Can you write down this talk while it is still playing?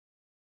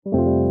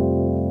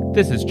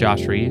This is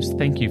Josh Reeves.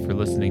 Thank you for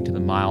listening to the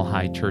Mile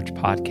High Church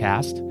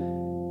podcast.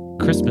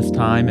 Christmas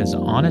time is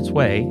on its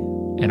way,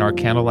 and our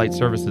candlelight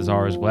services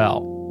are as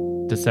well.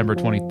 December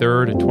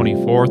 23rd and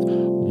 24th,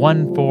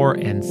 1, 4,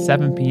 and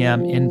 7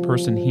 p.m. in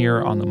person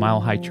here on the Mile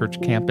High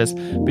Church campus,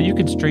 but you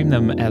can stream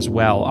them as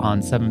well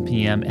on 7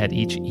 p.m. at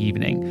each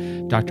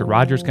evening. Dr.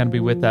 Roger's going to be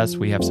with us.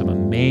 We have some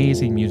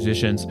amazing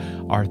musicians.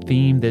 Our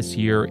theme this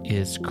year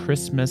is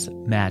Christmas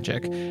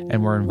magic,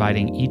 and we're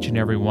inviting each and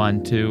every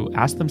one to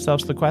ask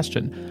themselves the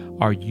question,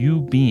 are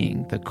you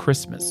being the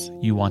Christmas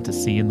you want to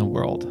see in the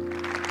world?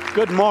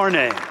 Good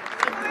morning.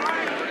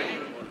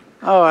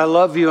 Oh, I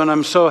love you, and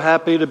I'm so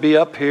happy to be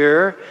up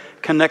here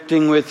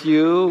connecting with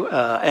you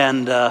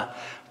and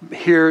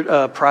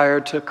here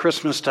prior to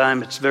Christmas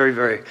time. It's very,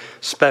 very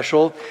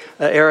special.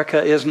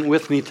 Erica isn't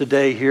with me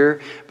today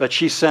here, but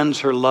she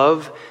sends her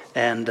love,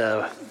 and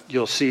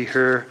you'll see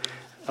her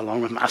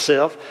along with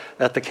myself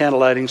at the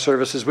candlelighting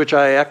services, which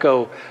I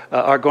echo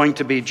are going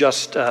to be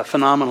just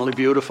phenomenally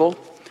beautiful.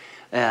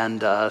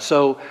 And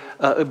so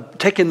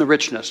take in the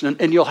richness,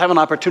 and you'll have an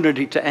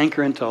opportunity to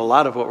anchor into a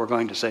lot of what we're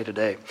going to say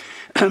today.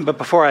 But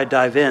before I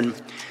dive in,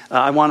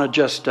 I want to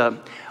just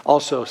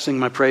also sing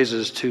my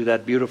praises to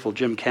that beautiful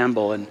Jim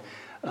Campbell and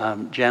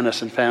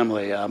Janice and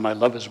family. My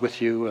love is with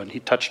you, and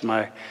he touched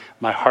my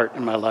heart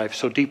and my life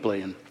so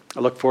deeply, and I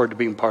look forward to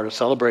being part of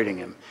celebrating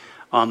him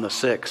on the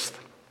 6th.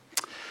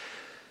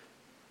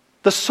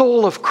 The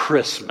soul of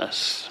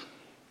Christmas.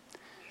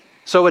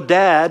 So a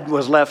dad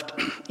was left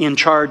in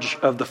charge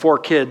of the 4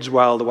 kids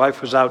while the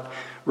wife was out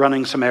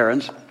running some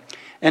errands.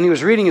 And he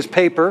was reading his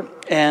paper,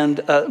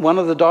 and one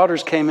of the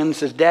daughters came in and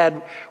says,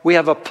 "Dad, we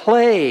have a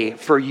play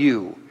for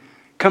you.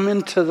 Come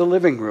into the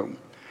living room."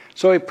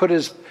 So he put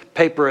his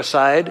paper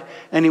aside,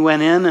 and he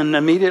went in and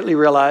immediately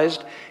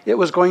realized it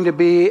was going to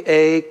be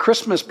a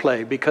Christmas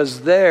play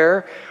because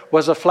there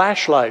was a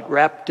flashlight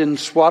wrapped in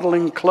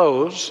swaddling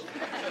clothes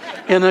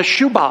in a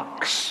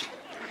shoebox.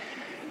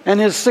 And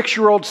his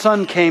 6-year-old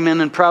son came in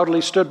and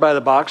proudly stood by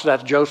the box.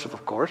 That's Joseph,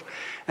 of course.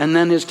 And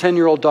then his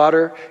 10-year-old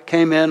daughter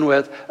came in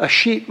with a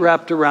sheet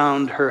wrapped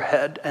around her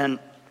head and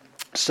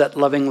set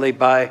lovingly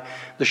by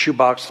the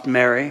shoebox,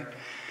 Mary.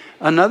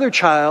 Another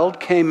child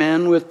came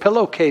in with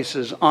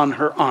pillowcases on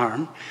her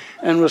arm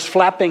and was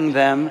flapping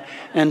them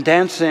and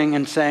dancing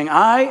and saying,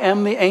 "I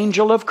am the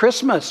angel of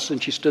Christmas."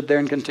 And she stood there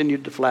and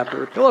continued to flap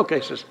her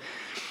pillowcases.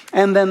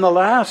 And then the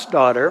last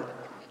daughter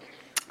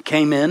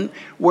came in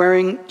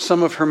wearing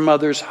some of her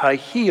mother's high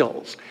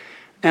heels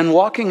and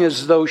walking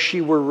as though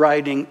she were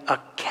riding a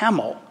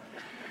camel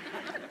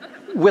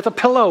with a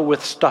pillow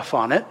with stuff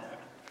on it.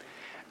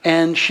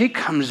 And she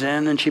comes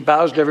in and she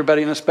bows to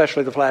everybody, and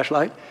especially the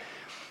flashlight,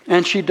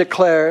 and she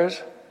declares,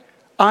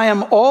 "I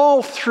am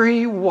all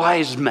 3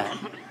 wise men,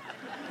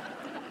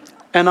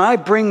 and I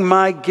bring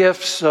my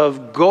gifts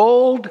of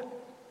gold,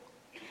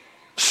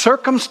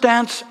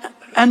 circumstance,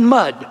 and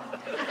mud."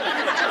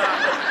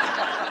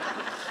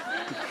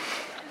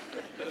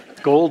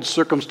 Gold,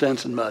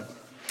 circumstance, and mud.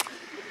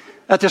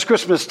 At this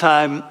Christmas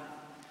time,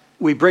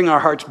 we bring our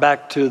hearts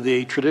back to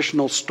the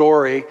traditional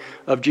story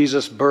of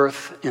Jesus'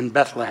 birth in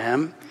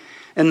Bethlehem.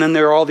 And then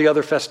there are all the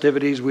other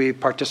festivities we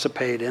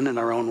participate in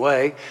our own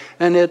way.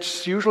 And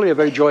it's usually a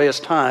very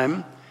joyous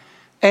time.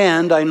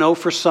 And I know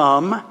for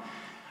some,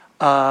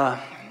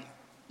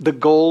 the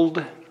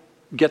gold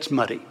gets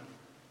muddy.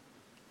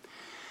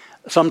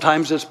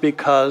 Sometimes it's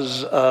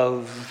because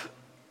of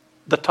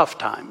the tough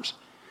times.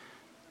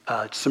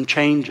 Some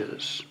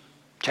changes,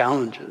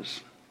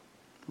 challenges,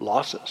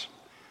 losses,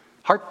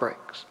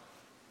 heartbreaks.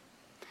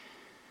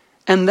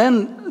 And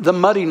then the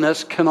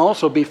muddiness can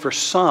also be for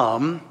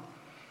some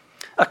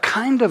a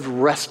kind of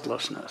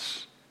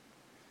restlessness,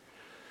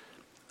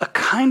 a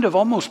kind of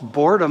almost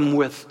boredom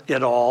with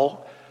it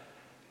all,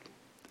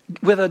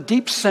 with a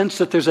deep sense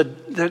that there's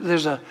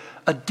a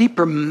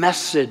deeper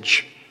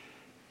message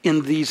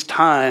in these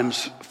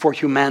times for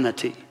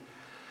humanity.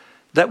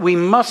 That we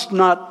must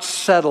not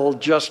settle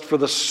just for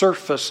the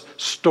surface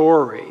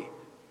story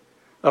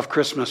of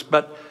Christmas,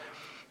 but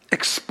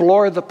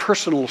explore the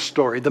personal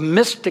story, the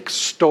mystic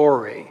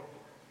story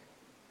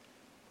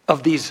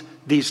of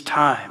these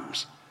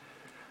times.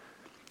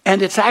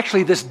 And it's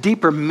actually this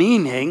deeper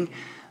meaning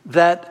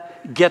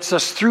that gets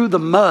us through the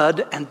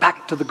mud and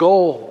back to the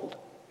gold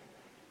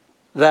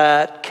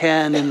that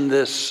can, in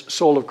this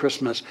soul of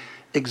Christmas,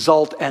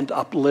 exalt and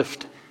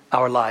uplift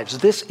our lives.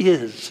 This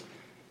is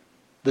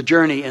the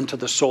journey into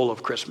the soul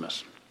of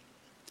Christmas.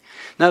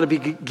 Now, to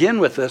begin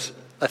with this,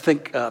 I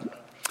think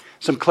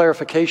some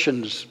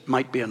clarifications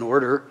might be in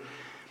order.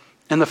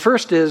 And the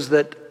first is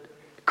that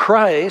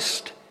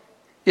Christ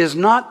is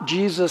not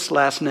Jesus'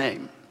 last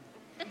name.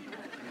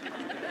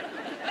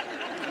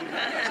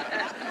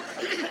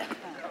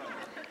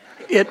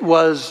 It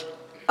was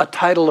a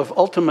title of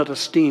ultimate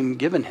esteem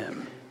given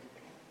him,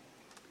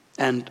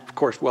 and of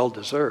course,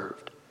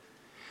 well-deserved.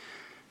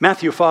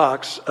 Matthew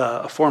Fox,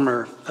 a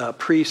former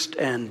priest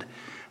and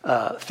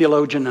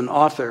theologian and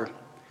author,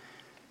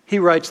 he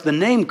writes, "The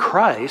name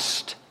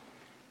Christ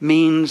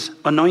means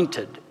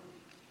anointed,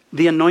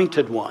 the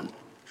anointed one."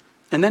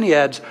 And then he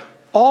adds,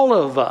 All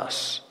of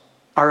us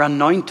are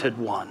anointed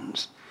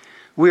ones.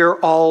 We are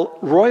all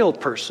royal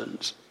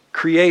persons,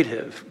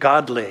 creative,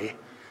 godly,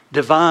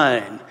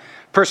 divine,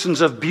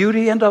 persons of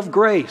beauty and of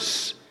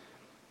grace.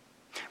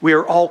 We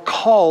are all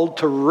called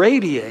to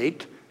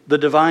radiate the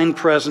divine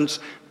presence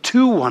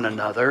to one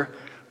another,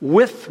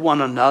 with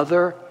one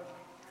another,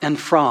 and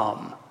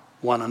from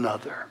one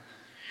another.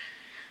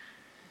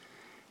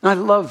 And I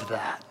love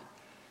that.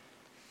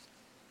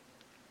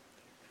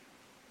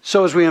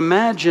 So as we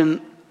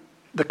imagine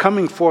the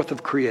coming forth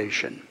of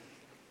creation,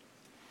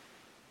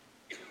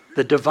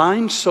 the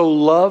divine so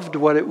loved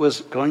what it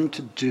was going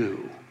to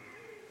do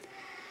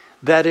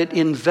that it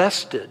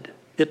invested,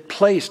 it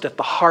placed at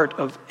the heart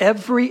of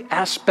every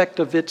aspect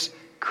of its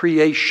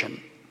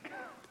creation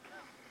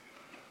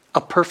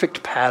a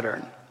perfect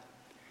pattern.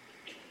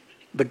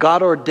 The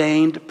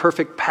God-ordained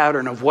perfect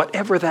pattern of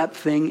whatever that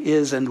thing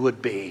is and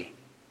would be.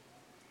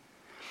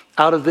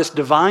 Out of this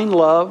divine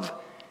love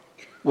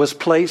was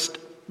placed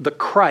the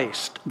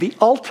Christ, the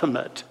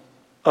ultimate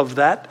of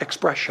that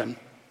expression,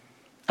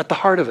 at the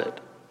heart of it,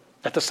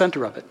 at the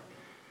center of it.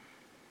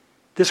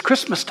 This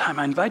Christmas time,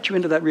 I invite you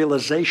into that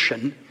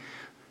realization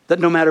that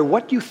no matter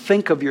what you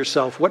think of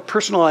yourself, what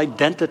personal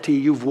identity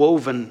you've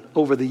woven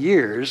over the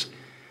years,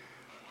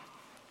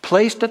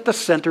 placed at the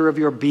center of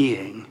your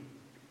being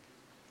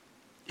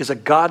is a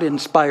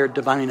God-inspired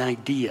divine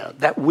idea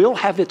that will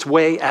have its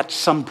way at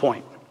some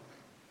point.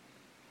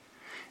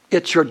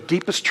 It's your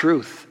deepest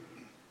truth.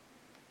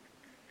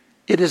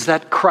 It is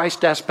that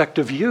Christ aspect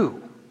of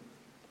you.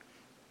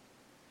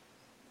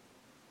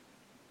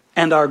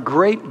 And our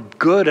great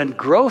good and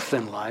growth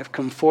in life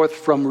come forth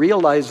from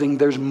realizing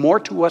there's more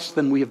to us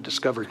than we have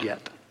discovered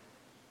yet.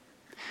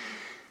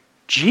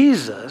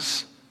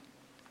 Jesus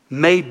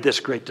made this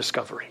great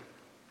discovery.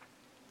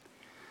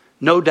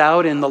 No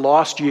doubt in the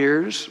lost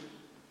years,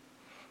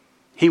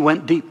 he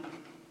went deep.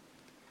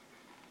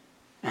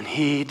 And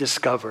he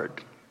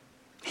discovered,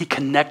 he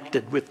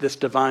connected with this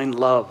divine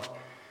love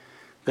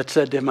that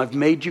said to him, I've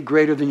made you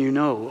greater than you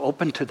know.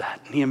 Open to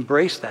that. And he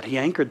embraced that. He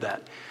anchored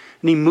that.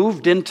 And he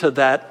moved into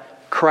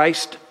that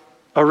Christ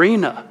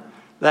arena,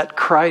 that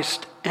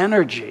Christ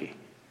energy.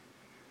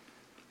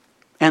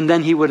 And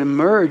then he would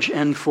emerge,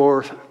 and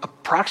for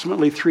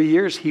approximately 3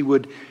 years, he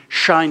would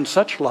shine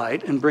such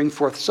light and bring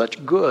forth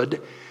such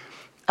good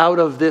out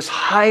of this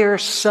higher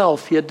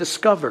self he had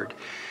discovered.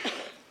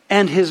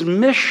 And his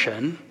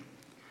mission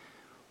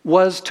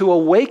was to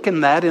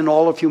awaken that in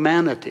all of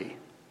humanity.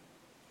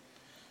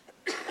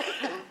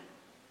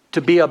 To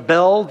be a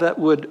bell that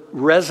would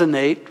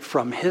resonate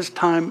from his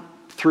time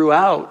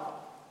throughout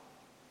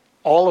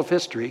all of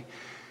history,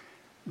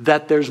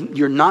 that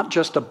you're not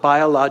just a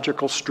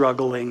biological,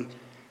 struggling,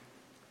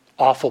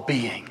 awful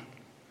being.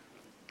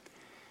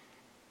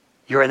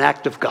 You're an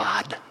act of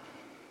God.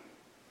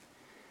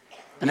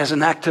 And as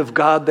an act of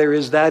God, there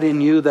is that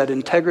in you, that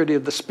integrity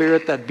of the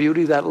Spirit, that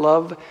beauty, that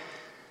love,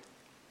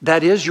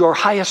 that is your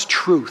highest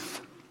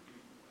truth.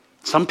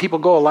 Some people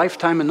go a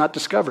lifetime and not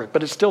discover it,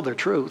 but it's still their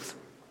truth.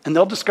 And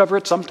they'll discover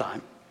it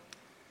sometime.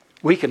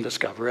 We can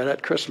discover it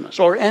at Christmas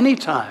or any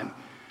time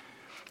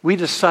we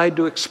decide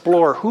to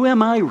explore, who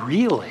am I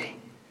really?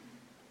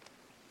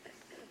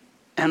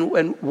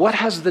 And what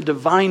is the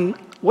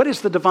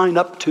divine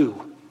up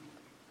to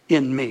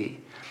in me?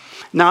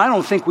 Now, I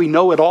don't think we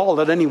know it all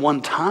at any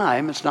one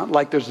time. It's not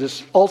like there's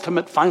this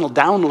ultimate final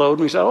download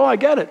and we say, oh, I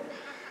get it.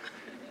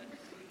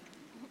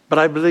 But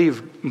I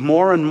believe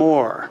more and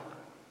more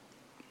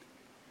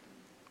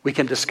we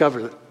can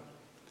discover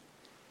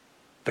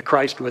the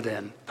Christ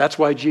within. That's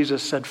why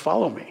Jesus said,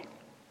 follow me.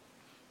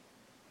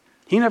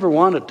 He never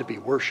wanted to be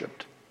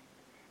worshiped.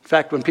 In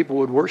fact, when people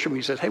would worship him,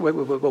 he said, hey, wait.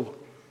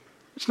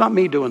 It's not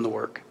me doing the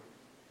work.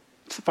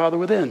 It's the Father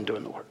within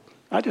doing the work.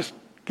 I just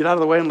get out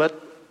of the way and let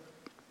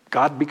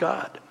God be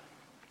God.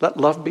 Let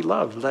love be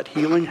love. Let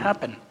healing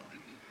happen.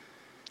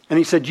 And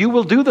he said, you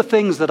will do the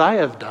things that I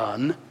have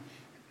done,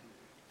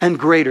 and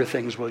greater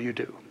things will you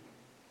do.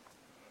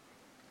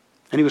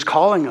 And he was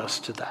calling us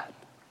to that.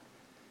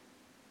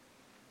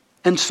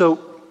 And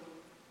so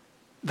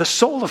the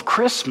soul of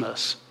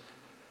Christmas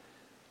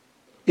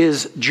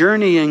is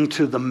journeying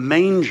to the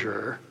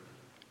manger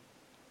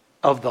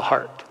of the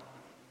heart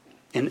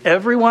in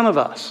every one of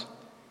us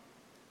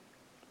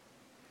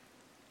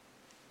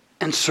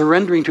and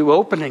surrendering to,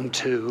 opening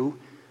to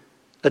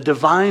a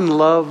divine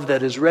love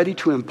that is ready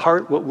to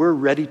impart what we're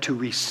ready to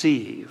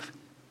receive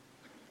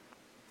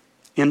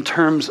in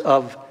terms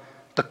of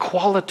the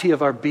quality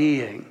of our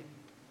being,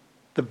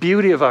 the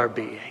beauty of our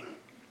being,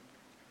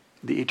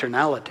 the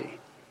eternality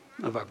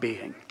of our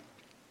being.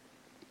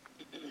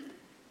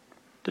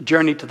 To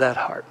journey to that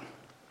heart,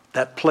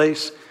 that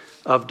place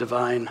of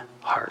divine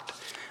heart.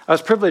 I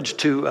was privileged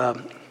to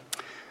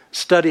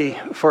study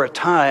for a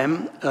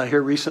time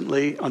here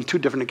recently on 2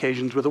 different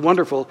occasions with a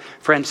wonderful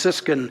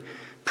Franciscan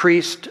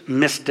priest,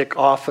 mystic,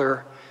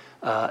 author,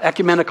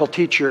 ecumenical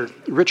teacher,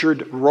 Richard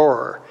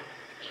Rohr.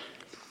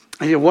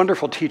 He's a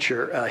wonderful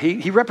teacher.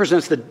 He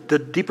represents the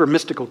deeper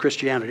mystical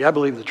Christianity, I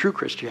believe the true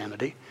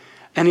Christianity,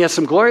 and he has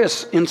some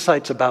glorious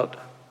insights about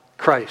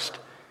Christ.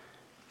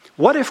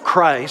 What if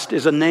Christ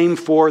is a name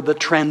for the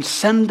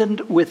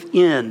transcendent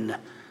within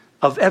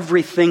of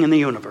everything in the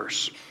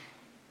universe?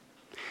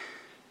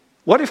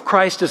 What if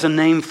Christ is a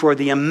name for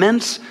the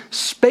immense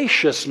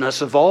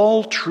spaciousness of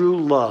all true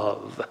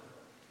love?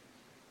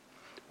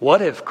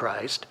 What if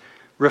Christ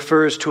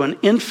refers to an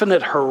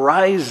infinite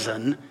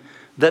horizon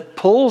that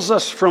pulls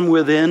us from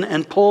within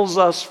and pulls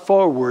us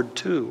forward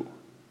too?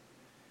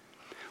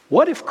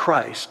 What if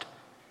Christ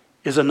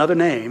is another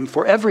name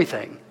for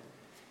everything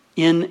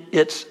in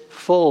its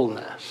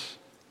fullness?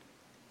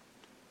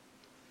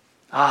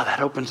 That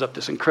opens up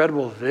this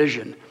incredible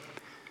vision.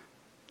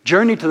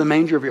 Journey to the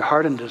manger of your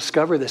heart and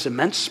discover this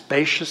immense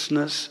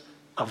spaciousness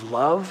of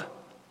love,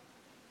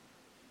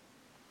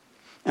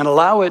 and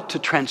allow it to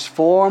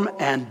transform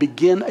and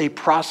begin a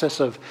process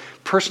of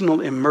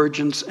personal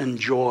emergence and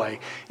joy.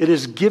 It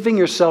is giving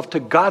yourself to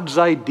God's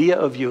idea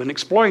of you and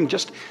exploring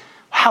just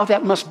how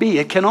that must be.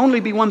 It can only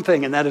be one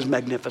thing, and that is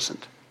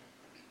magnificent.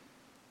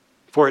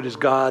 For it is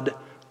God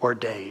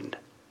ordained.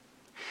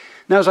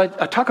 Now, as I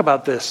talk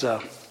about this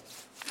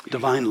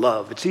divine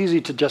love, it's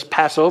easy to just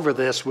pass over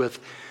this with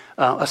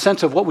a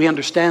sense of what we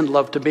understand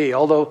love to be.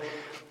 Although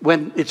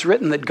when it's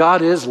written that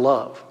God is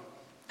love,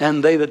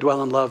 and they that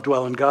dwell in love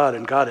dwell in God,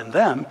 and God in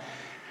them,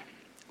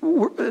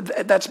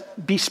 that's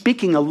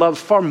bespeaking a love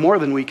far more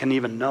than we can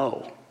even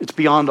know. It's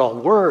beyond all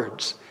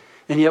words,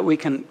 and yet we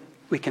can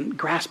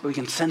grasp it, we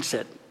can sense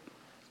it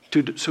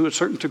to a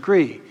certain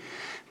degree.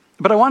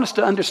 But I want us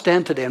to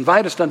understand today,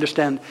 invite us to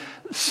understand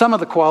some of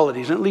the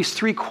qualities, at least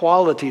 3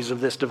 qualities of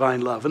this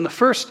divine love. And the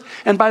first,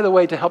 and by the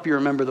way, to help you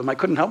remember them, I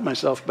couldn't help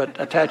myself but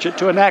attach it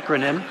to an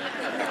acronym.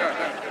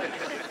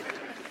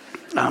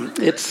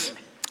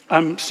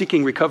 I'm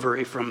seeking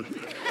recovery from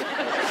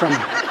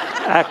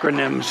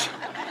acronyms.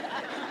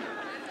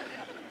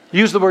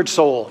 Use the word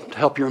soul to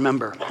help you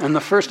remember. And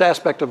the first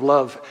aspect of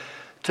love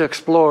to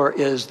explore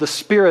is the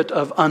spirit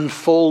of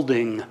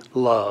unfolding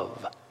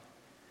love.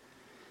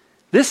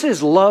 This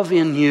is love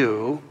in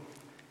you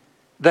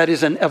that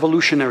is an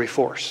evolutionary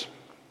force.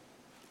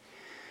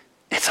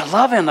 It's a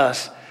love in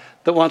us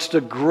that wants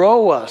to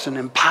grow us and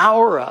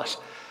empower us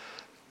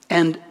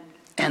and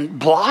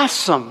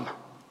blossom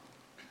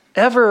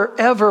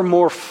ever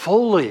more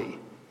fully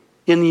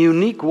in the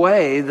unique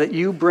way that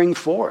you bring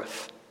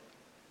forth.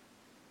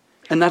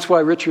 And that's why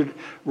Richard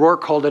Rohr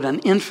called it an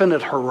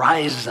infinite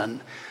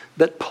horizon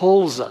that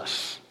pulls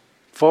us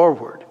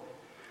forward.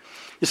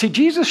 You see,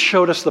 Jesus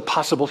showed us the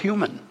possible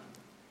human,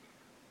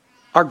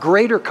 our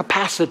greater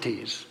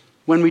capacities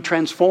when we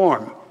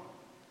transform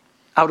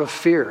out of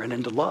fear and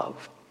into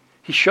love.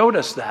 He showed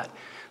us that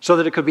so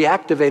that it could be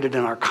activated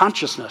in our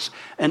consciousness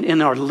and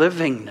in our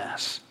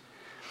livingness.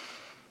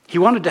 He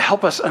wanted to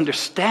help us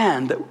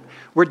understand that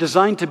we're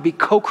designed to be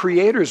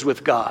co-creators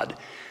with God.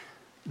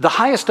 The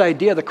highest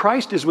idea, the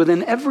Christ, is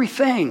within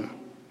everything.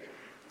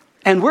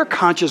 And we're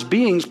conscious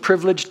beings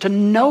privileged to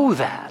know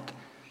that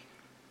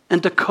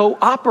and to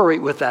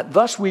cooperate with that.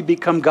 Thus, we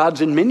become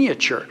gods in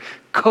miniature,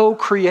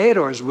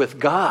 co-creators with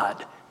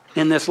God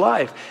in this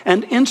life,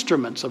 and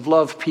instruments of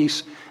love,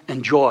 peace,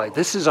 and joy.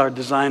 This is our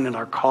design and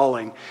our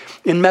calling.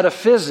 In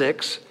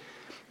metaphysics,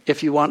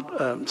 if you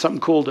want something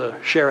cool to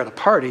share at a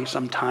party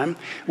sometime,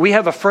 we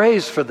have a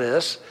phrase for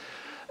this,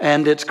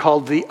 and it's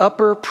called the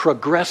upper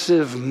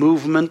progressive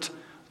movement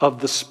of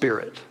the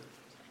Spirit.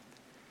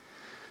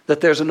 That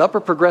there's an upper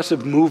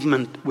progressive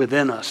movement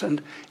within us,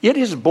 and it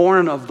is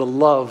born of the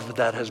love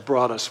that has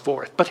brought us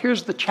forth. But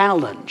here's the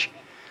challenge.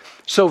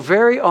 So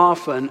very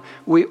often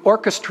we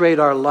orchestrate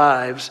our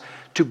lives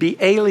to be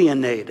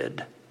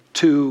alienated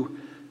to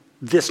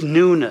this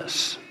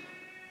newness,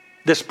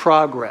 this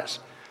progress,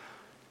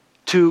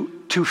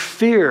 to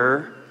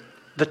fear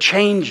the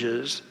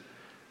changes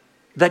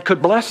that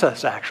could bless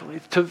us, actually,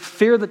 to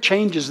fear the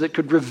changes that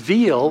could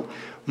reveal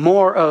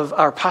more of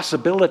our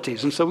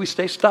possibilities. And so we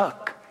stay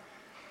stuck,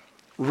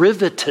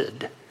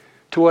 riveted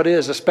to what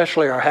is,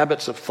 especially our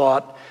habits of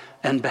thought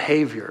and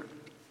behavior.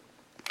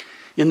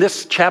 In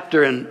this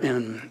chapter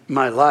in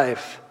my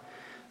life,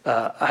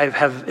 I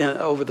have,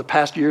 over the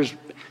past years,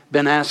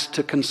 been asked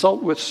to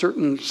consult with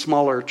certain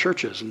smaller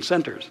churches and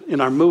centers in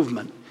our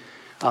movement.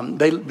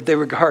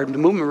 The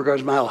movement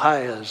regards Mile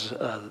High as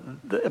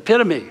the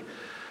epitome,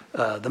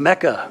 the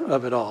mecca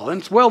of it all.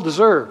 And it's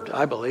well-deserved,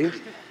 I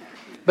believe.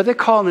 But they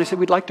called and they said,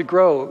 we'd like to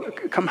grow.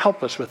 Come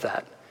help us with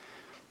that.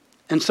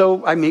 And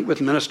so I meet with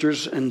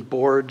ministers and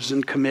boards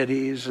and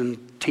committees and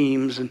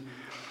teams,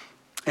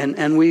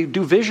 and we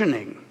do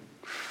visioning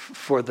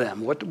for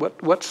them.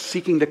 What's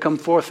seeking to come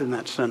forth in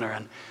that center?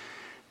 And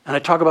I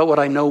talk about what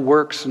I know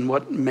works and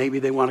what maybe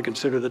they want to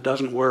consider that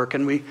doesn't work.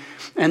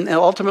 And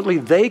ultimately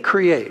they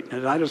create,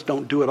 and I just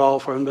don't do it all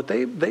for them, but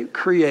they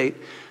create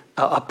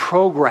a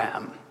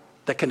program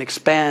that can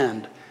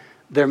expand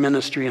their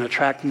ministry and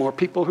attract more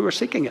people who are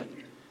seeking it.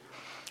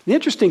 The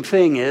interesting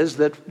thing is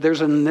that there's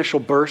an initial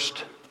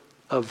burst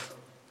of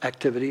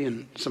activity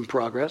and some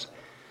progress.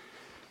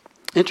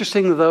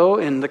 Interesting, though,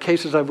 in the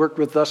cases I've worked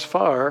with thus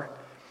far,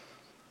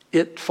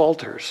 it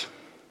falters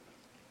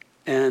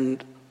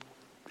and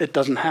it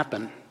doesn't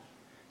happen.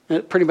 And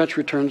it pretty much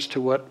returns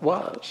to what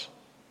was.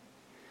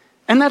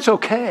 And that's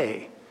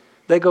okay.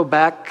 They go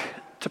back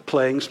to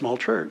playing small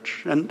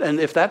church. And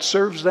if that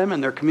serves them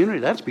and their community,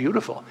 that's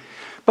beautiful.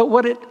 But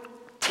what it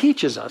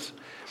teaches us,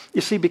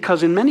 you see,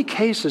 because in many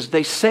cases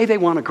they say they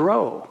want to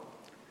grow,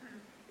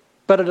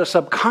 but at a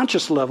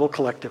subconscious level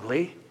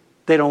collectively,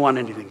 they don't want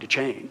anything to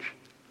change.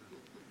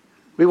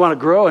 We want to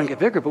grow and get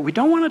bigger, but we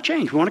don't want to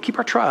change. We want to keep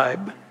our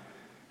tribe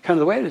kind of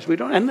the way it is. We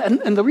don't.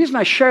 And the reason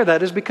I share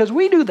that is because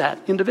we do that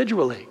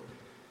individually.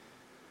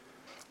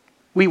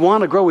 We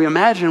want to grow. We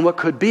imagine what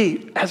could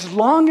be, as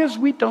long as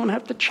we don't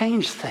have to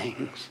change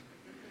things.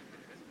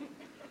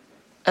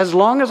 As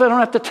long as I don't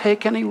have to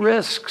take any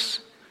risks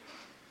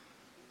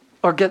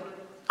or get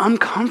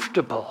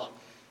uncomfortable.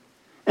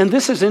 And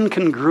this is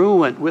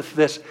incongruent with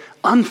this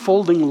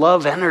unfolding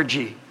love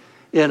energy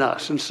in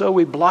us. And so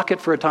we block it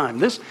for a time.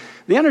 The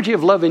energy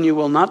of love in you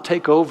will not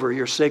take over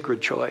your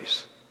sacred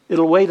choice.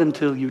 It'll wait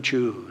until you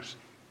choose.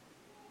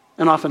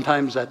 And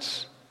oftentimes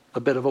that's a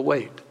bit of a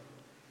wait.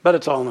 But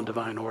it's all in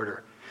divine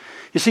order.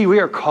 You see, we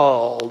are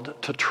called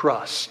to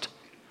trust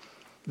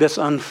this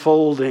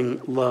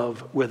unfolding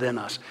love within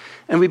us.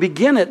 And we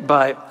begin it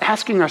by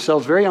asking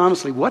ourselves very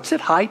honestly, what's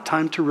it high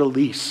time to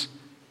release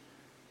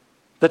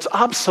that's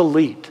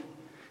obsolete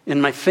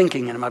in my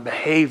thinking and in my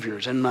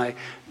behaviors and my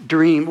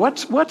dream?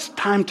 What's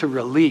time to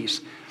release?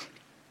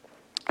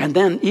 And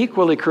then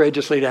equally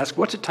courageously to ask,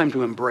 what's it time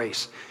to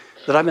embrace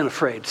that I've been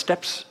afraid?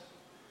 Steps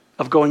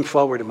of going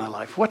forward in my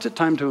life. What's it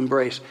time to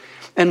embrace?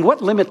 And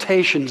what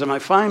limitations am I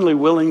finally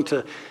willing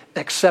to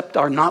accept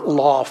are not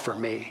law for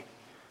me,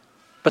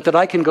 but that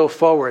I can go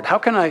forward? How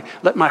can I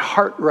let my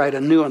heart write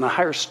a new and a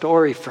higher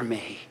story for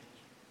me?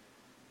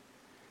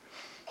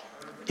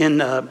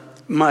 In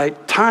my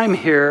time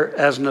here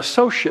as an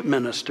associate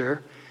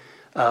minister,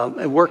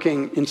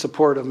 working in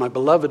support of my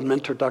beloved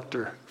mentor,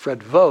 Dr.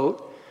 Fred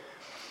Vogt,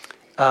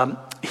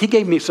 he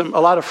gave me a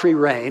lot of free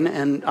rein,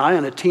 and I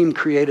and a team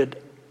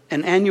created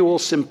an annual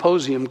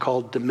symposium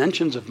called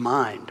Dimensions of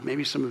Mind.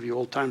 Maybe some of you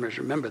old-timers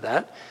remember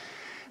that.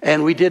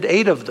 And we did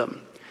 8 of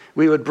them.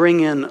 We would bring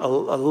in a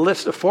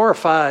list of 4 or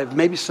 5,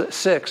 maybe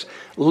 6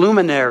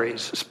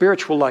 luminaries,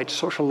 spiritual lights,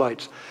 social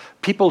lights,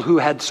 people who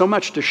had so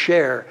much to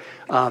share,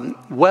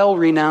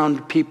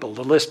 well-renowned people.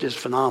 The list is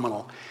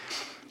phenomenal.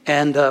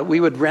 And we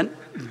would rent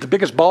the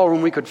biggest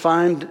ballroom we could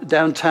find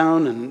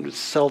downtown and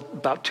sell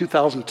about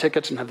 2,000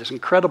 tickets and have this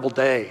incredible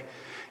day.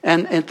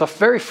 And at the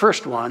very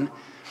first one,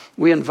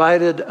 we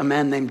invited a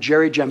man named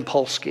Jerry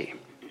Jampolsky,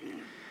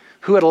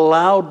 who had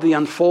allowed the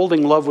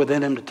unfolding love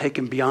within him to take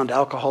him beyond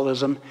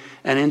alcoholism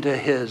and into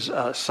his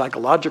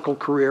psychological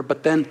career.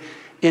 But then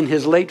in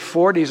his late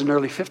 40s and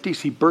early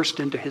 50s, he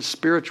burst into his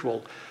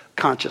spiritual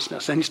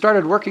consciousness. And he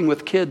started working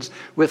with kids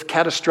with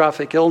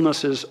catastrophic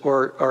illnesses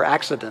or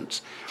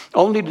accidents,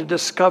 only to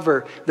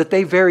discover that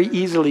they very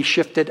easily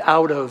shifted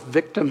out of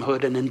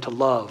victimhood and into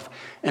love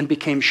and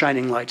became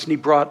shining lights. And he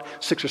brought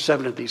 6 or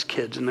 7 of these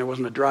kids, and there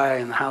wasn't a dry eye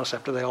in the house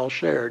after they all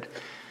shared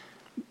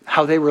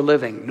how they were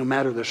living, no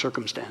matter their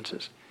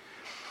circumstances.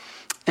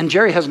 And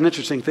Jerry has an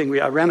interesting thing.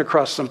 I ran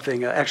across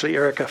something. Actually,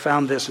 Erica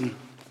found this, and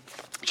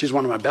she's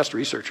one of my best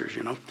researchers,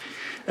 you know.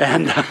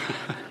 And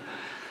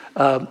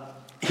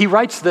he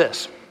writes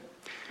this.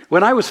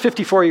 When I was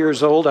 54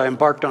 years old, I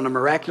embarked on a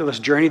miraculous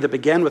journey that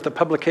began with the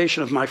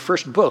publication of my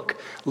first book,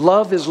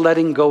 Love is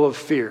Letting Go of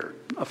Fear.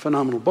 A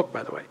phenomenal book,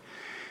 by the way.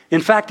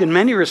 In fact, in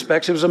many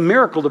respects, it was a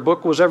miracle the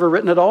book was ever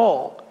written at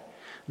all.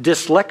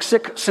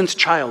 Dyslexic since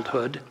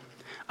childhood,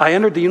 I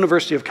entered the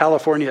University of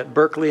California at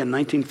Berkeley in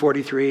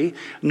 1943,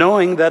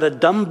 knowing that a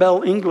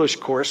dumbbell English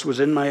course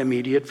was in my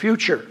immediate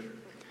future.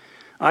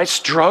 I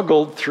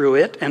struggled through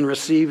it and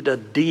received a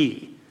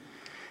D.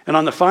 And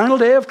on the final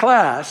day of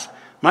class,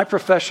 my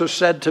professor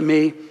said to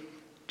me,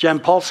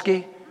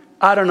 Jampolsky,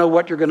 I don't know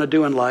what you're going to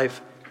do in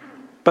life,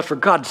 but for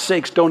God's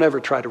sakes, don't ever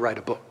try to write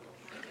a book.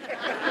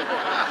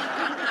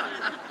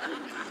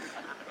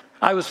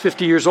 I was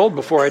 50 years old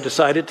before I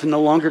decided to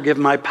no longer give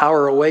my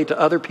power away to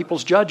other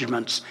people's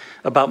judgments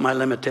about my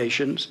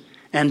limitations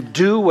and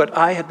do what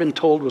I had been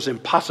told was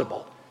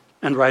impossible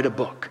and write a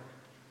book.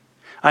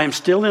 I am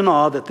still in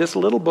awe that this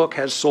little book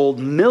has sold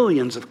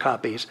millions of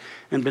copies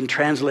and been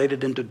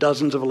translated into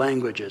dozens of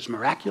languages.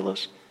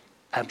 Miraculous?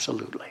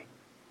 Absolutely.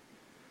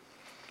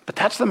 But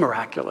that's the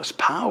miraculous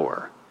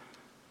power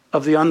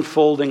of the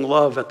unfolding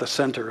love at the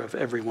center of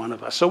every one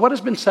of us. So what has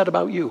been said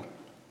about you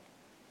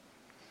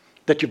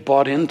that you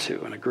bought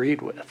into and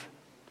agreed with?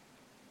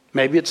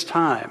 Maybe it's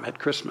time at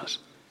Christmas.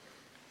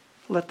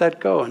 Let that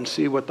go and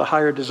see what the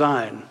higher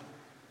design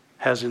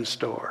has in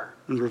store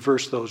and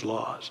reverse those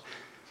laws.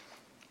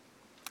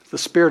 The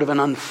spirit of an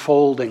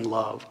unfolding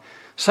love.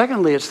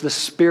 Secondly, it's the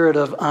spirit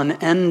of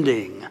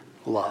unending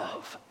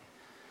love.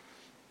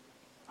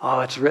 Oh,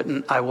 it's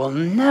written, I will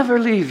never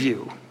leave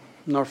you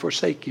nor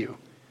forsake you.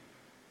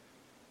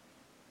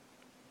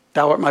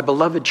 Thou art my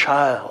beloved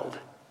child,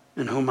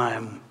 in whom I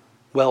am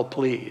well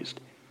pleased.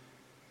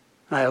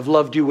 I have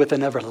loved you with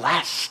an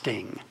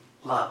everlasting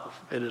love,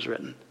 it is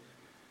written.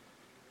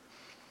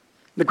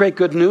 The great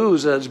good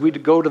news, as we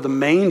go to the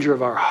manger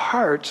of our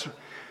hearts,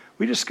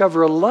 we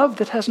discover a love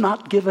that has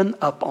not given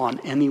up on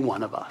any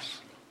one of us.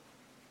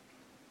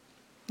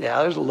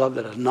 Yeah, there's a love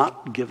that has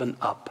not given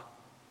up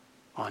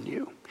on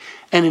you.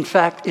 And in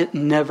fact, it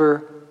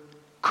never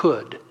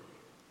could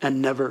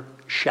and never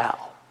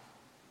shall.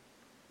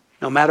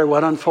 No matter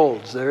what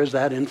unfolds, there is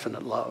that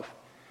infinite love.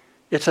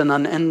 It's an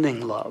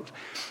unending love.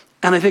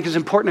 And I think it's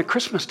important at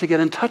Christmas to get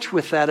in touch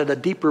with that in a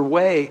deeper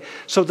way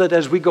so that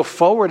as we go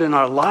forward in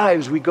our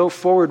lives, we go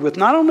forward with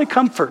not only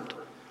comfort,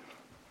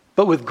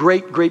 but with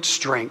great, great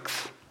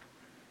strength.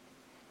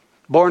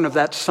 Born of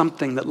that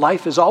something that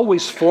life is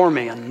always for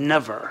me and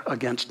never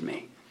against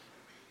me.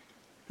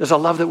 There's a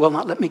love that will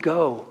not let me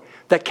go,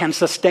 that can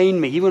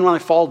sustain me even when I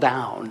fall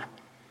down,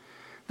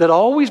 that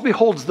always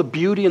beholds the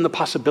beauty and the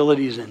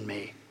possibilities in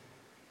me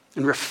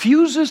and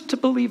refuses to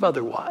believe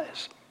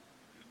otherwise.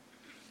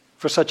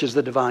 For such is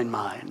the divine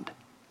mind.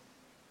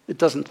 It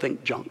doesn't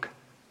think junk.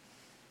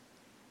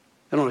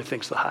 It only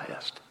thinks the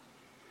highest.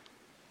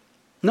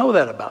 Know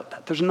that about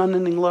that. There's an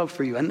unending love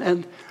for you.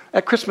 And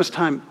at Christmas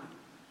time,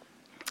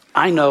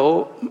 I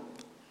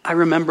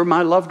remember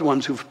my loved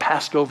ones who've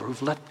passed over,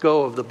 who've let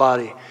go of the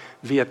body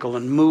vehicle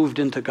and moved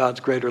into God's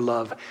greater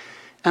love.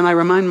 And I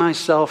remind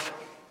myself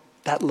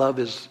that love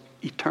is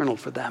eternal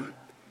for them.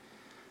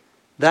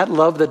 That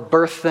love that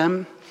birthed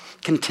them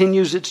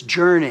continues its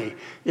journey,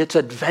 its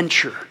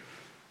adventure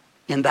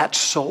in that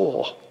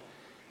soul.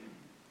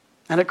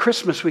 And at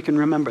Christmas we can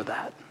remember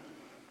that.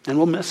 And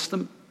we'll miss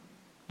them,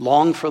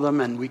 long for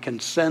them, and we can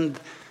send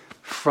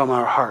from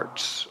our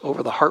hearts,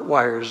 over the heart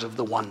wires of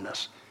the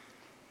oneness,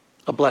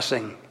 a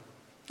blessing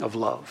of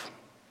love.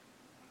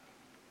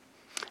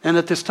 And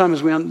at this time,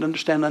 as we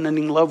understand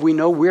unending love, we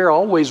know we're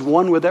always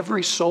one with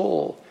every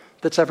soul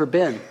that's ever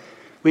been.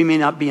 We may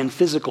not be in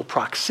physical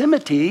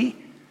proximity,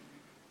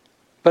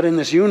 but in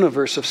this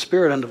universe of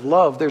spirit and of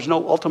love, there's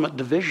no ultimate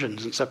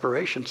divisions and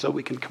separation, so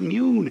we can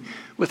commune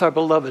with our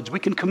beloveds. We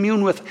can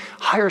commune with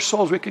higher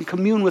souls. We can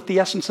commune with the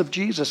essence of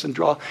Jesus and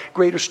draw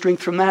greater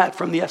strength from that,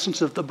 from the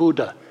essence of the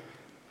Buddha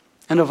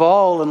and of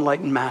all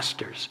enlightened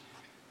masters.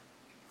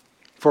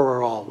 For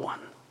we're all one.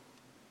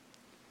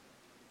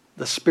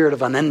 The spirit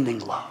of unending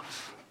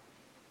love.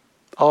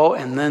 Oh,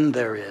 and then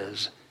there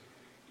is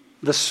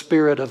the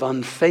spirit of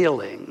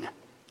unfailing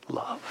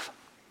love.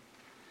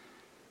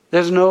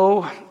 There's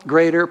no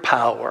greater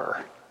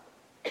power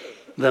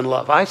than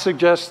love. I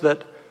suggest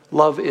that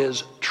love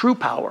is true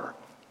power.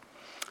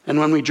 And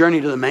when we journey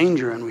to the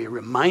manger and we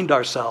remind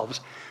ourselves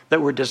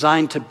that we're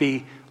designed to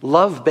be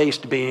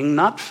love-based beings,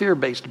 not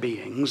fear-based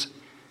beings,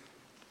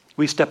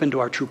 we step into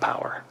our true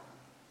power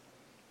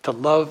to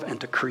love and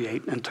to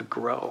create and to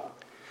grow.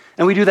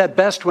 And we do that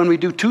best when we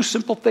do two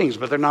simple things,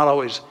 but they're not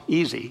always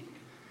easy.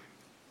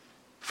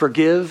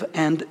 Forgive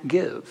and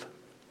give.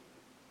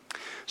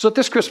 So at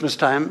this Christmas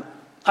time,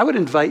 I would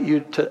invite you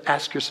to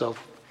ask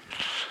yourself,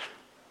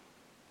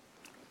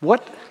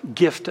 what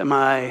gift am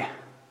I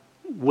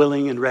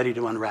willing and ready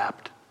to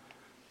unwrap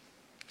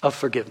of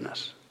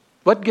forgiveness?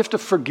 What gift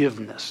of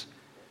forgiveness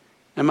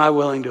am I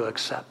willing to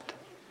accept?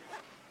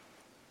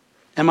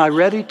 Am I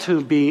ready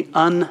to be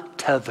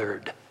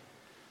untethered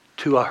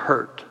to a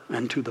hurt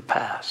and to the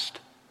past?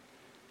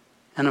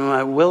 And am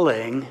I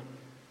willing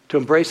to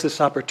embrace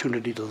this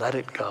opportunity to let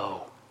it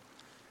go?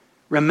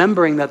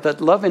 Remembering that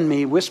love in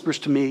me whispers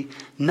to me,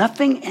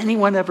 nothing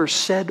anyone ever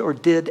said or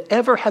did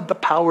ever had the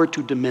power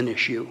to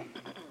diminish you,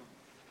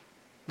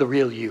 the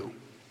real you.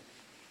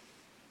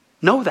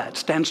 Know that.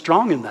 Stand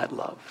strong in that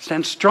love.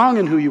 Stand strong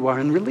in who you are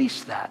and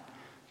release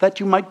that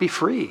you might be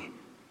free,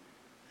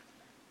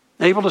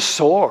 able to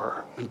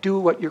soar and do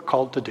what you're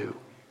called to do.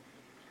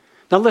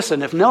 Now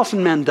listen, if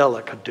Nelson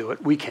Mandela could do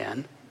it, we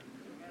can.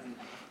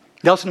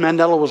 Nelson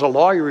Mandela was a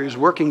lawyer. He was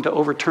working to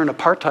overturn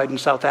apartheid in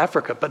South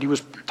Africa, but he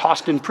was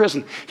tossed in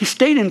prison. He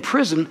stayed in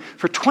prison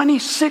for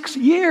 26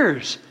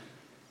 years,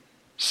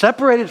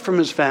 separated from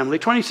his family,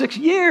 26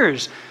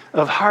 years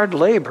of hard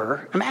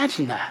labor.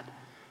 Imagine that.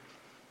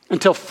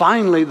 Until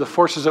finally the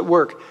forces at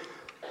work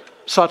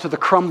saw to the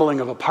crumbling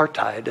of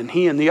apartheid, and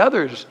he and the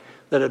others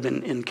that had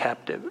been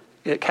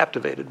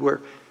captivated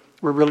were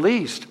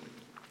released.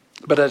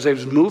 But as he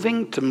was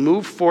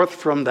move forth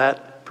from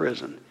that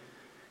prison,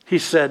 he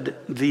said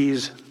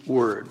these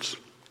words: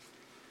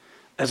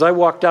 as I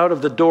walked out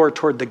of the door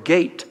toward the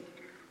gate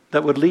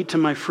that would lead to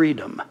my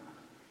freedom,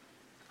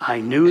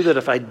 I knew that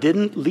if I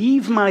didn't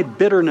leave my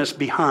bitterness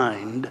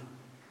behind,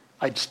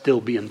 I'd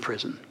still be in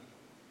prison.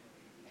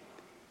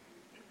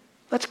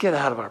 Let's get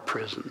out of our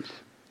prisons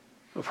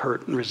of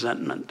hurt and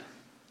resentment.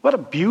 What a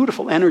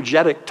beautiful,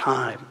 energetic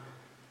time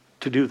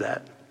to do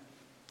that.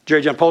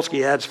 Jerry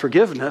Jampolsky adds,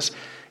 forgiveness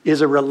is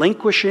a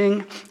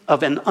relinquishing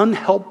of an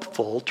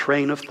unhelpful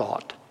train of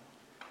thought,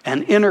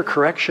 an inner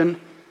correction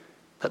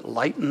that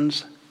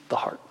lightens the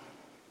heart.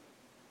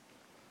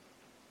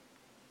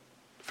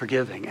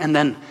 Forgiving. And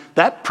then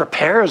that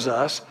prepares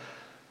us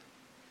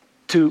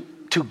to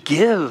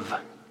give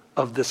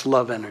of this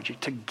love energy,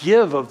 to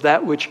give of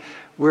that which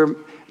we're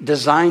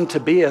designed to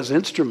be as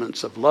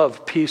instruments of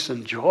love, peace,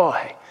 and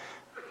joy.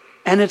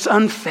 And it's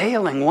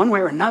unfailing one way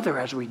or another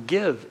as we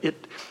give.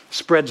 It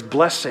spreads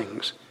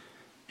blessings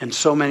in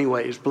so many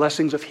ways,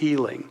 blessings of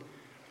healing,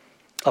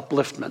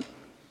 upliftment,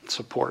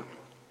 support.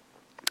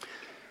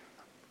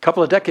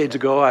 couple of decades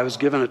ago, I was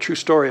given a true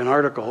story, an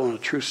article on a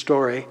true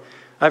story.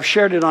 I've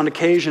shared it on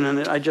occasion,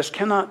 and I just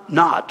cannot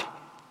not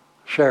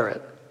share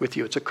it with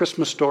you. It's a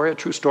Christmas story, a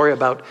true story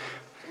about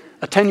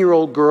a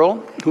 10-year-old girl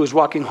who was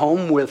walking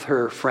home with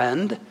her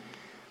friend.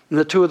 And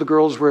the two of the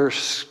girls were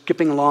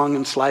skipping along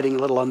and sliding a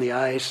little on the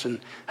ice and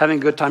having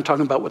a good time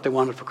talking about what they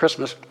wanted for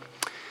Christmas.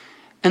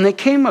 And they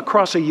came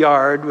across a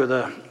yard with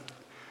a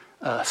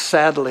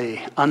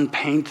sadly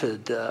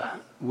unpainted,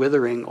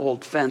 withering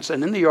old fence.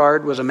 And in the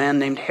yard was a man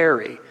named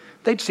Harry.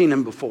 They'd seen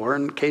him before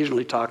and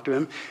occasionally talked to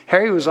him.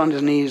 Harry was on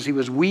his knees. He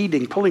was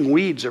pulling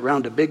weeds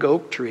around a big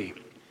oak tree.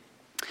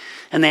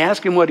 And they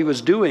asked him what he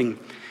was doing.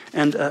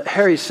 And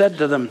Harry said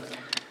to them,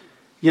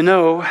 "You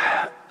know,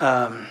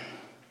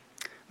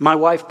 my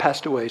wife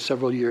passed away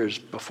several years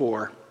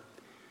before."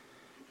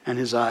 And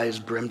his eyes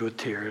brimmed with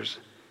tears.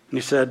 And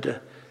he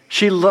said,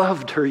 "She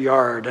loved her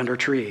yard and her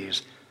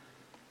trees.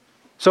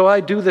 So I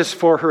do this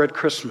for her at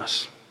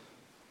Christmas.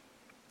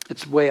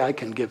 It's the way I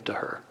can give to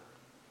her."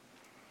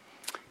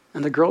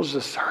 And the girls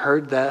just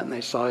heard that, and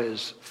they saw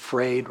his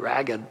frayed,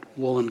 ragged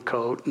woolen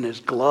coat and his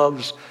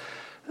gloves.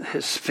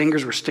 His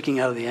fingers were sticking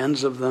out of the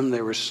ends of them.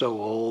 They were so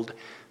old.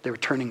 They were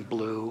turning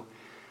blue.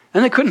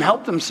 And they couldn't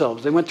help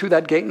themselves. They went through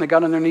that gate and they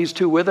got on their knees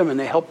too with him, and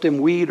they helped him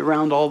weed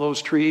around all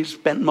those trees,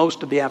 spent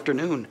most of the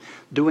afternoon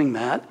doing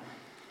that.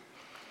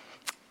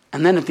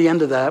 And then at the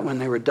end of that, when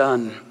they were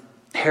done,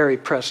 Harry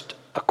pressed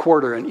a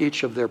quarter in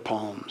each of their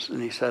palms.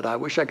 And he said, "I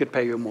wish I could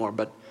pay you more,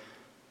 but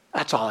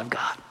that's all I've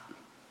got.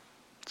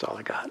 That's all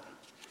I got."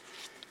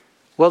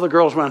 Well, the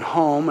girls went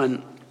home,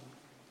 and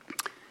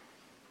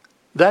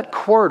that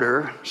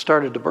quarter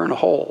started to burn a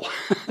hole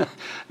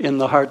in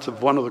the hearts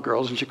of one of the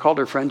girls. And she called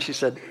her friend. She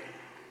said,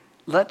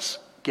 "Let's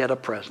get a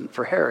present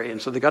for Harry."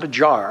 And so they got a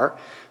jar,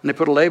 and they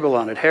put a label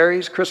on it,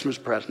 "Harry's Christmas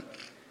present."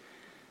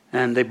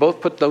 And they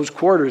both put those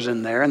quarters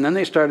in there, and then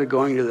they started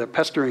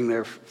pestering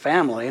their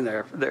family and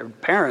their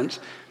parents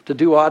to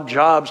do odd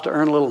jobs to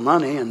earn a little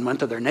money, and went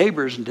to their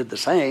neighbors and did the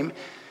same.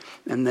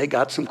 And they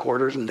got some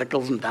quarters and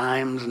nickels and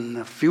dimes and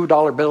a few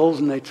dollar bills,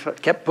 and they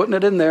kept putting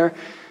it in there.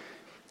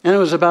 And it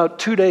was about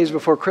 2 days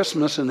before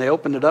Christmas, and they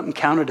opened it up and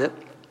counted it.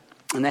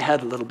 And they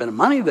had a little bit of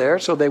money there,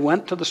 so they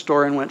went to the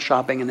store and went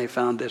shopping, and they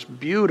found this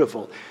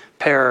beautiful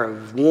pair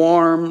of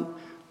warm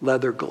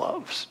leather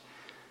gloves.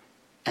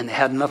 And they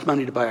had enough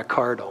money to buy a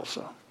card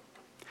also.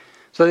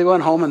 So they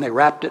went home and they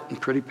wrapped it in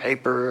pretty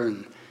paper.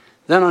 And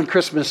then on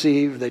Christmas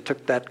Eve, they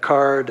took that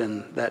card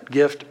and that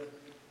gift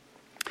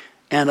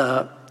and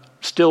a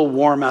still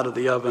warm out of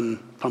the oven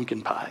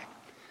pumpkin pie.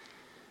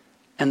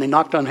 And they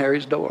knocked on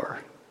Harry's door.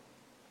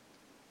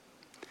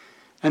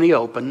 And he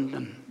opened,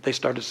 and they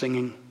started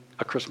singing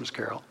A Christmas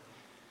Carol.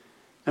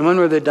 And when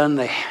they were done,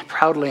 they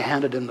proudly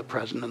handed him the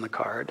present and the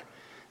card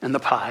and the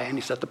pie. And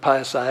he set the pie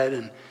aside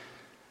and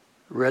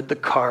read the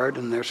card,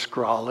 and they're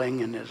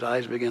scrawling, and his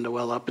eyes began to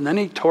well up. And then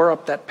he tore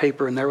up that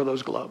paper, and there were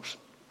those gloves.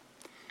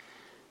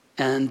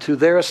 And to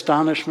their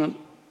astonishment,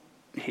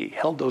 he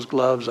held those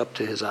gloves up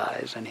to his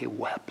eyes, and he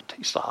wept.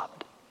 He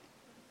sobbed.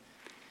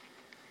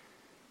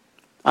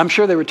 I'm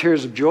sure they were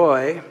tears of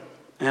joy,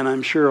 and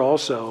I'm sure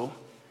also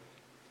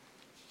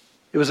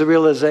it was a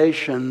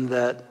realization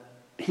that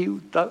he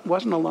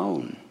wasn't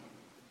alone.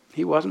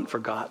 He wasn't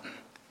forgotten.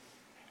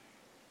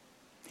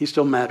 He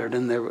still mattered,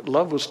 and their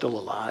love was still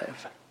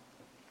alive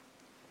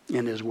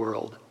in his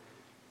world.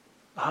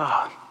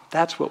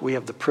 That's what we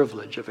have the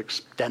privilege of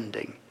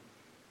extending.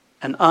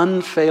 An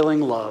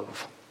unfailing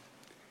love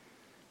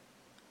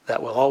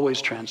that will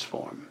always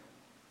transform.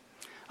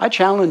 I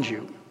challenge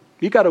you.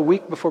 You got a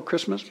week before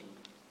Christmas.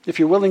 If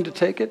you're willing to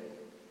take it,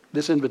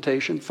 this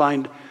invitation,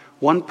 find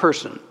one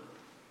person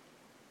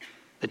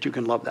that you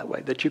can love that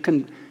way, that you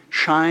can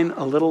shine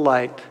a little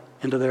light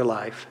into their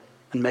life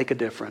and make a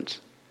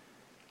difference.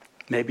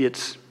 Maybe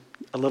it's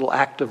a little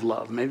act of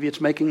love. Maybe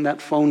it's making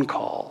that phone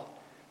call.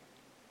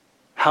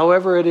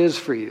 However it is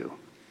for you.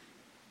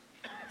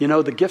 You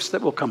know, the gifts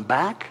that will come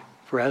back,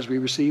 for as we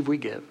receive, we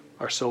give,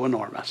 are so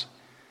enormous.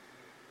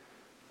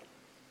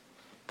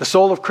 The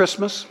soul of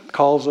Christmas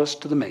calls us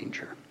to the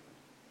manger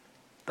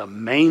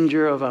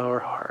of our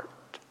heart.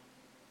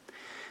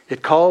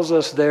 It calls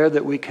us there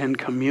that we can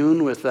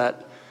commune with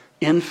that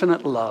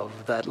infinite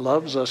love that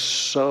loves us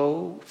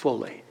so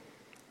fully.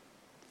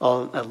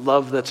 A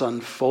love that's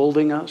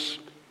unfolding us,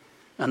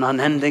 an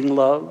unending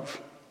love,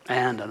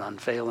 and an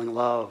unfailing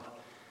love.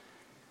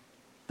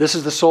 This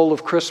is the soul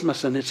of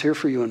Christmas, and it's here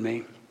for you and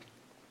me.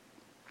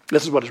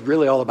 This is what it's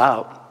really all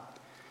about.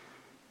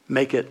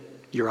 Make it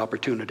your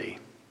opportunity,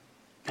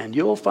 and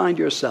you'll find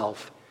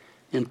yourself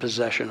in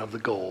possession of the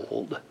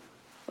gold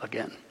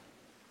again.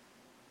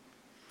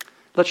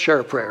 Let's share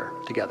a prayer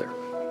together.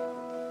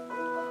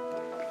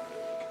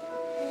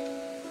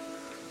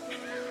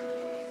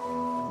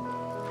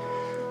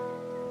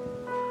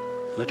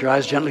 Let your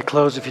eyes gently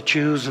close if you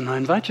choose, and I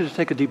invite you to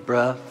take a deep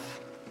breath.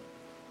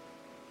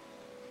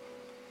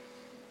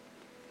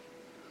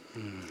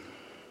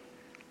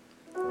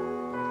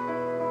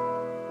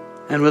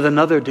 And with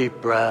another deep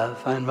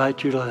breath, I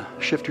invite you to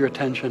shift your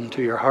attention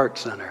to your heart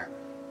center,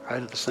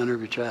 right at the center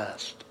of your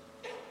chest.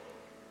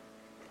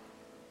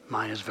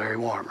 Mine is very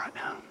warm right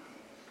now.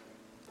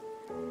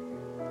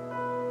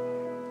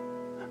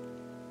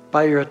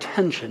 By your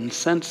attention,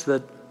 sense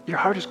that your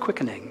heart is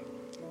quickening.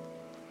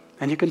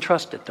 And you can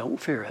trust it. Don't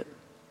fear it.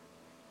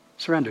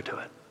 Surrender to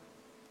it.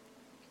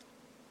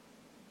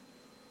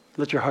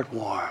 Let your heart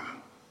warm.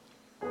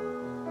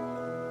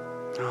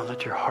 Oh,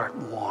 let your heart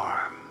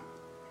warm.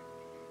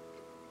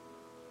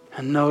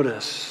 And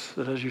notice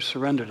that as you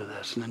surrender to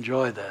this and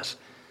enjoy this,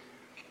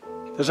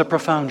 there's a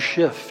profound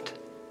shift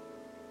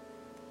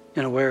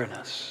in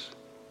awareness.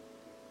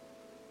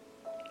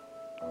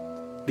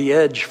 The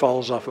edge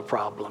falls off of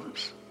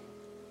problems.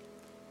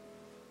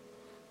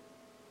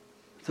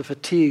 The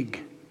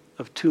fatigue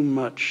of too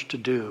much to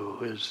do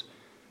is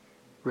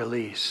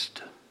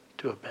released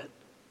to a bit.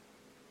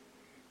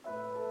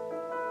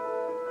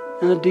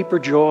 And a deeper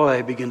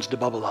joy begins to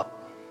bubble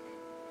up.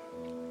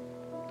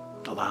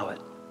 Allow it.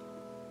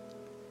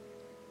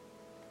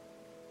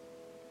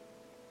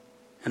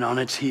 And on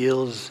its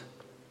heels,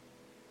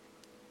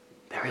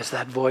 there is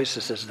that voice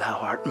that says, "Thou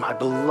art my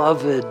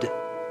beloved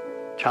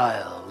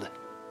child,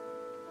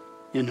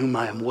 in whom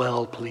I am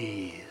well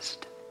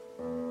pleased.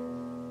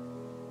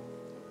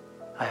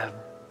 I have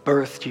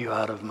birthed you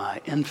out of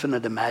my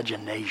infinite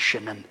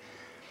imagination and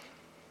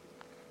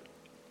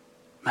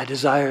my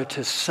desire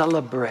to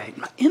celebrate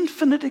my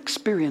infinite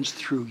experience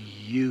through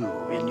you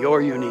in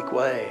your unique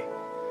way.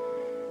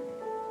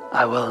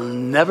 I will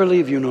never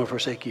leave you nor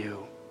forsake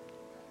you.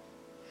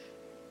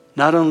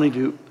 Not only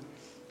do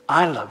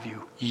I love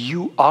you,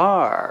 you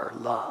are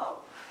love.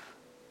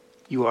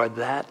 You are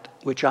that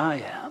which I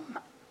am.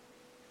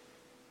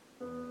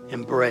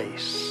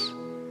 Embrace.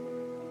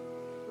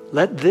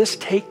 Let this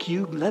take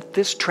you, let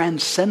this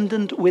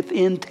transcendent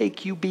within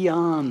take you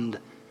beyond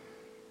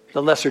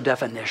the lesser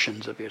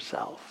definitions of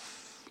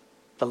yourself,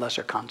 the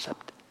lesser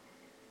concept.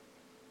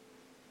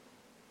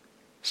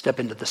 Step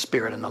into the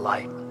spirit and the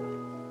light.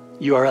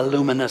 You are a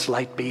luminous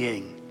light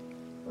being,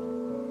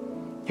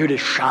 here to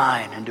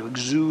shine and to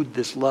exude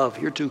this love,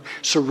 here to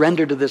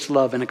surrender to this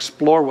love and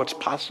explore what's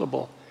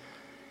possible,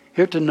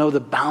 here to know the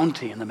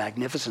bounty and the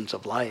magnificence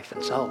of life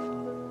itself,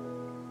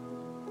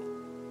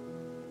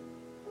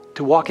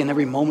 to walk in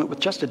every moment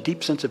with just a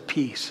deep sense of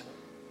peace,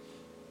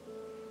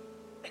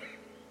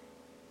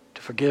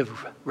 to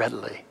forgive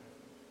readily,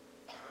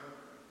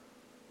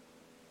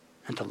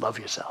 and to love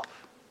yourself.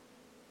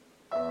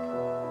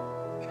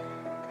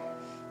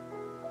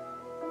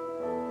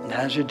 And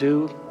as you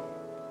do,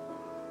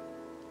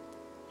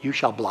 you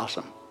shall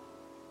blossom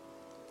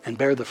and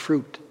bear the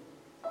fruit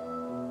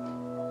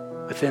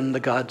within the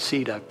God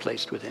seed I've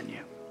placed within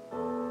you.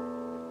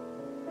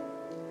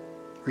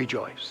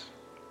 Rejoice.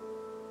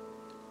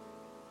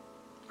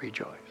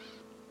 Rejoice.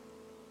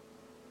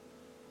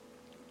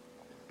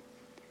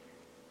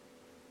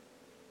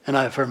 And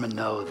I affirm and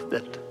know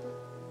that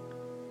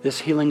this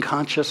healing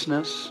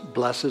consciousness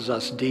blesses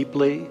us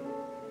deeply,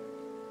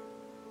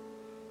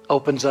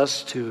 opens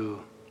us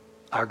to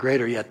our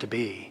greater yet to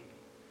be.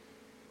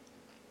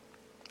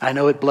 I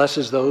know it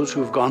blesses those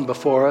who have gone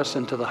before us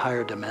into the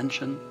higher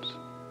dimensions.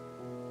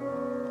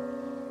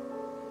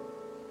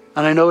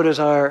 And I know it is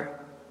our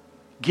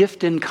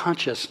gift in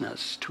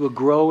consciousness to a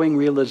growing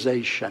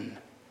realization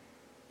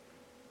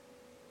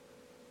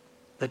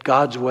that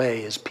God's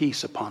way is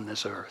peace upon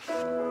this earth.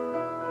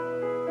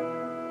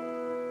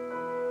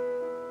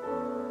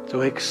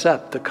 So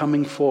accept the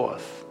coming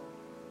forth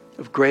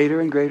of greater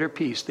and greater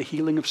peace, the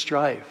healing of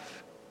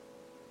strife,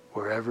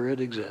 wherever it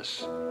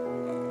exists.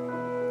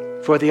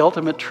 For the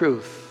ultimate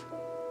truth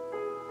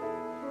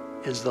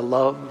is the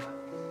love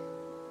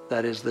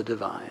that is the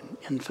divine,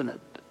 infinite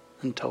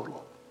and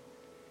total.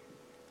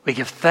 We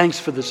give thanks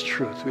for this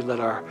truth. We let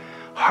our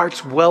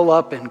hearts well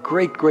up in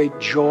great, great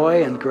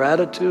joy and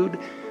gratitude.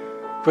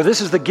 For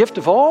this is the gift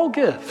of all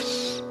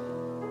gifts,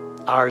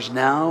 ours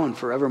now and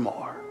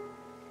forevermore.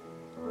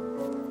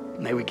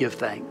 May we give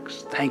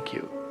thanks. Thank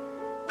you,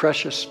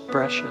 precious,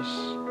 precious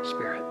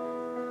Spirit.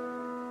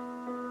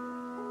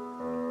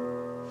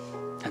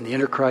 And the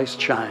inner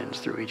Christ shines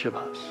through each of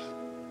us.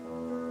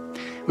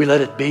 We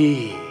let it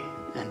be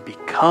and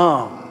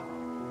become.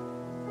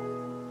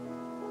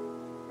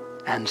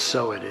 And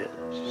so it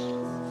is.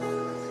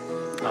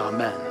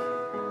 Amen.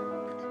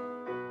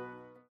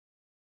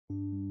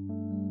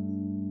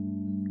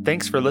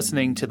 Thanks for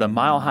listening to the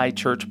Mile High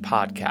Church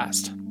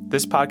podcast.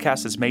 This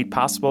podcast is made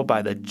possible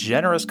by the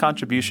generous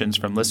contributions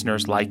from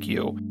listeners like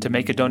you. To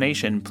make a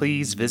donation,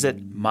 please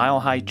visit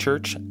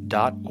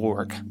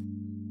milehighchurch.org.